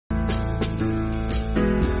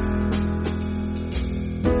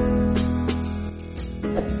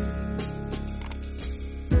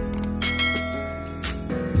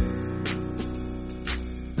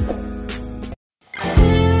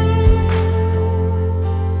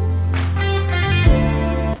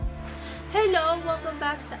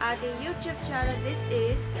ating YouTube channel. This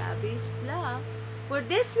is Gabby's Vlog. For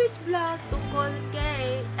this week's vlog, tungkol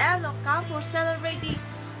kay Elo Campos celebrating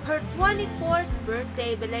her 24th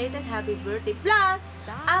birthday. Belated happy birthday. Plus,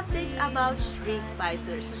 updates about Street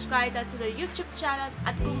Fighter. Subscribe na to their YouTube channel.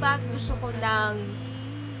 At kung bakit gusto ko ng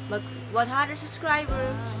mag 100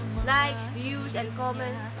 subscribers, likes, views, and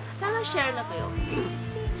comments, sana share na kayo.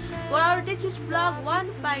 For our this week's vlog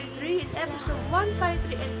 153 is episode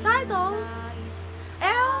 153 entitled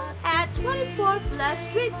L at 24 plus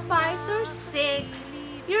Street Fighter 6.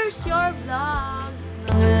 Here's your vlog.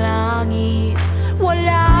 Langit,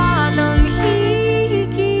 wala nang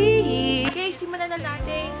higi. Okay, simulan na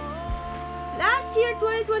natin. Last year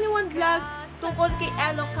 2021 vlog tungkol kay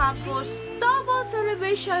Elo Campos double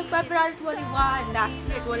celebration February 21. Last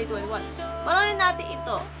year 2021. Panoorin natin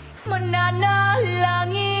ito.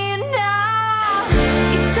 Mananalangin na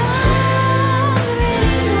isang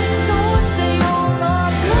religyoso sa iyong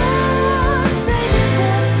ablas ay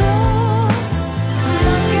devoto,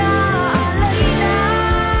 mag-aalay na.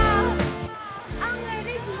 Ang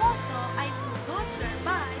religyoso ay producer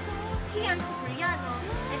by Kian Cipriano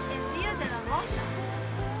and Emilia de la Rosa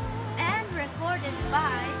and recorded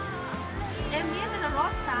by Emilia de la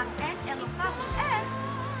Rosa and Elo Campos and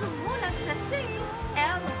sumulat sa sing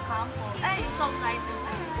Elo Campos ay songwriter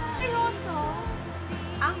ay seryoso.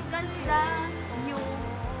 Ang ganda yung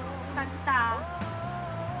kanta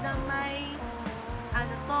na may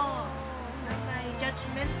na may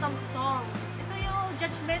judgmental song. Ito yung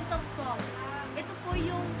judgmental song. Ito po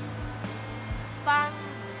yung pang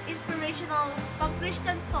inspirational, pang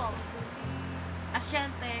Christian song. At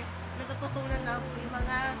syempre, natututunan na yung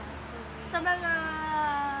sa mga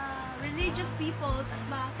religious people at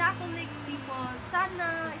mga Catholic people,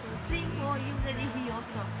 sana sing po yung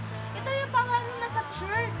religyoso. Ito yung pangalan na sa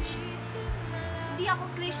church. Hindi ako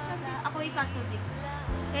Christian ako ay Catholic.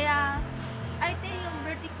 Kaya, I think yung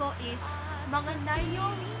birthday ko is maganda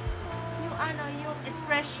yung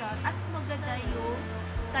expression at maganda yung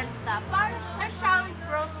kanta. Para siyang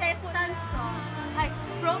protestant song. Ay,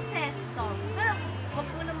 protest song. Pero, wag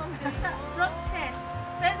mo namang protest.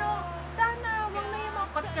 Pero, sana wag na yung mga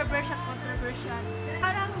controversial.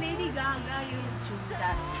 Parang Lady Gaga yung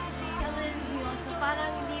Judas. Yung religyoso,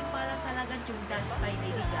 parang hindi parang talaga Judas by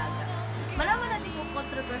Lady Gaga. Malaman natin kung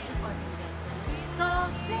controversial or hindi. So,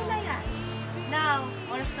 stay na yan. Now,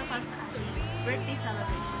 oras na pa sa ating birthday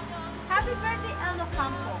celebration. Happy birthday, Elo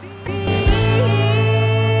Campos!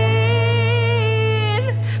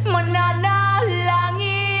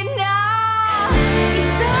 Mananalangin na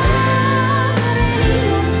isang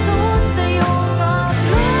religyoso sa iyong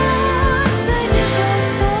ablas ay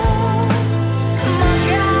devoto,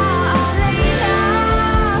 mag-aalay na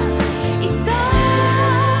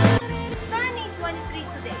isang Turning 23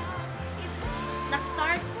 today.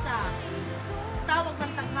 Na-start sa tawag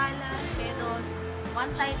ng tanghalan, pero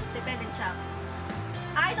one time dependent siya.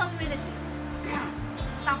 I don't really think.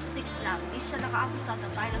 Top 6 lang. Hindi siya naka-abos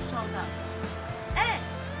ng final showdown. And,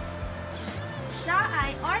 siya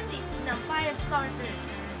ay artist ng Firestarters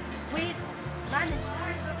with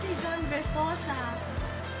manager si John Versosa.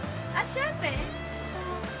 At syempre,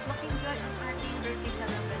 mag-enjoy ang ating birthday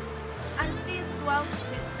celebration until 12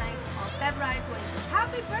 midnight of February 20.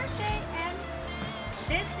 Happy birthday! And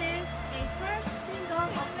this is a first single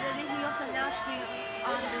of the Religiosa last year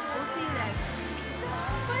on the OC Records.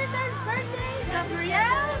 Birthday,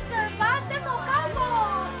 Gabriel Cervantes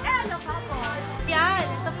Ocampo! Elo Campos! Yan,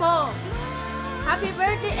 ito po. Happy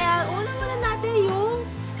birthday, El! Una-una natin yung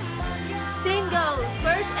single,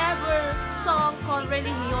 first ever song called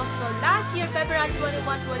Religioso. Last year, February 21,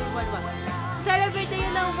 2021. Celebrate na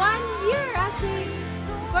yun ng 1 year actually.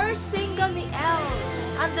 First single ni El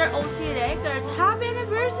under OC Records. Happy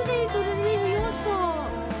anniversary to Religioso!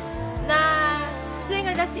 Na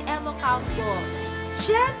singer na si Elo Campos.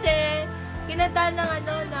 Siyempre, kinanta ng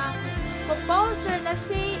na composer na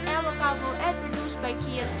si Elo Campos and produced by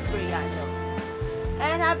Kian Cipriano.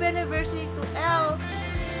 And happy anniversary to El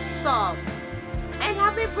song. And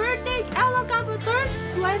happy birthday! Elo Campos turns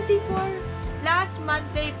 24 last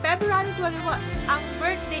Monday, February 21. Ang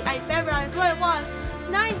birthday ay February 21,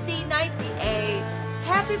 1998.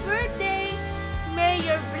 Happy birthday! May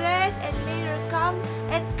your bless and may your come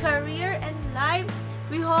and career and life.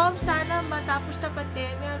 We hope sana matapos na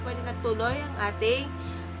pandemya, pwede na tuloy ang ating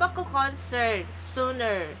pagko-concert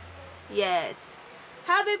sooner. Yes.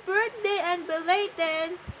 Happy birthday and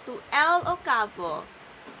belated to Elo Campos.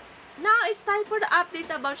 Now it's time for the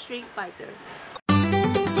updates about Street Fighter.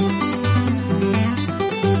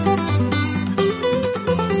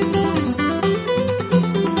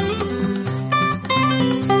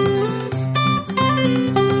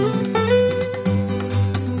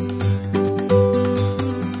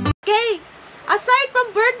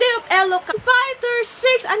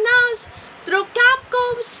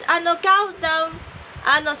 countdown,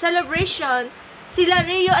 celebration, sila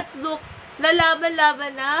Rio at Luke,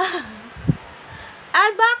 lalaban-laban na.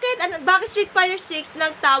 At bakit Street Fighter 6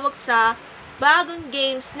 nang tawag sa bagong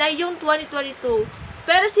games na yung 2022?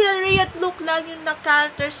 Pero sila Rio at Luke lang yung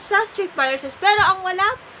na-characters sa Street Fighter 6.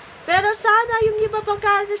 Pero sana yung iba pang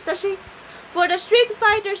characters for the Street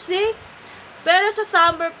Fighter 6. Pero sa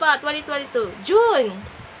summer pa, 2022.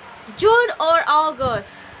 June or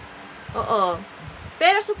August. Oo.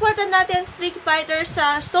 Pero supportan natin Street Fighter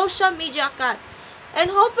sa social media account. And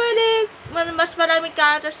hopefully, mas maraming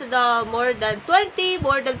characters sa more than 20,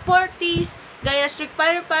 more than 40s, gaya Street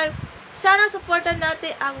Fighter 5. Sana supportan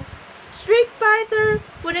natin ang Street Fighter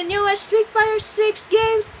for the newest Street Fighter 6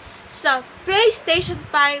 games sa PlayStation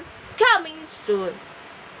 5 coming soon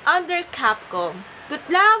under Capcom. Good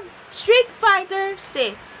luck, Street Fighter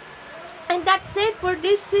 6. And that's it for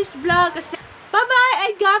this vlog. Bye-bye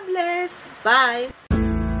and God bless. Bye.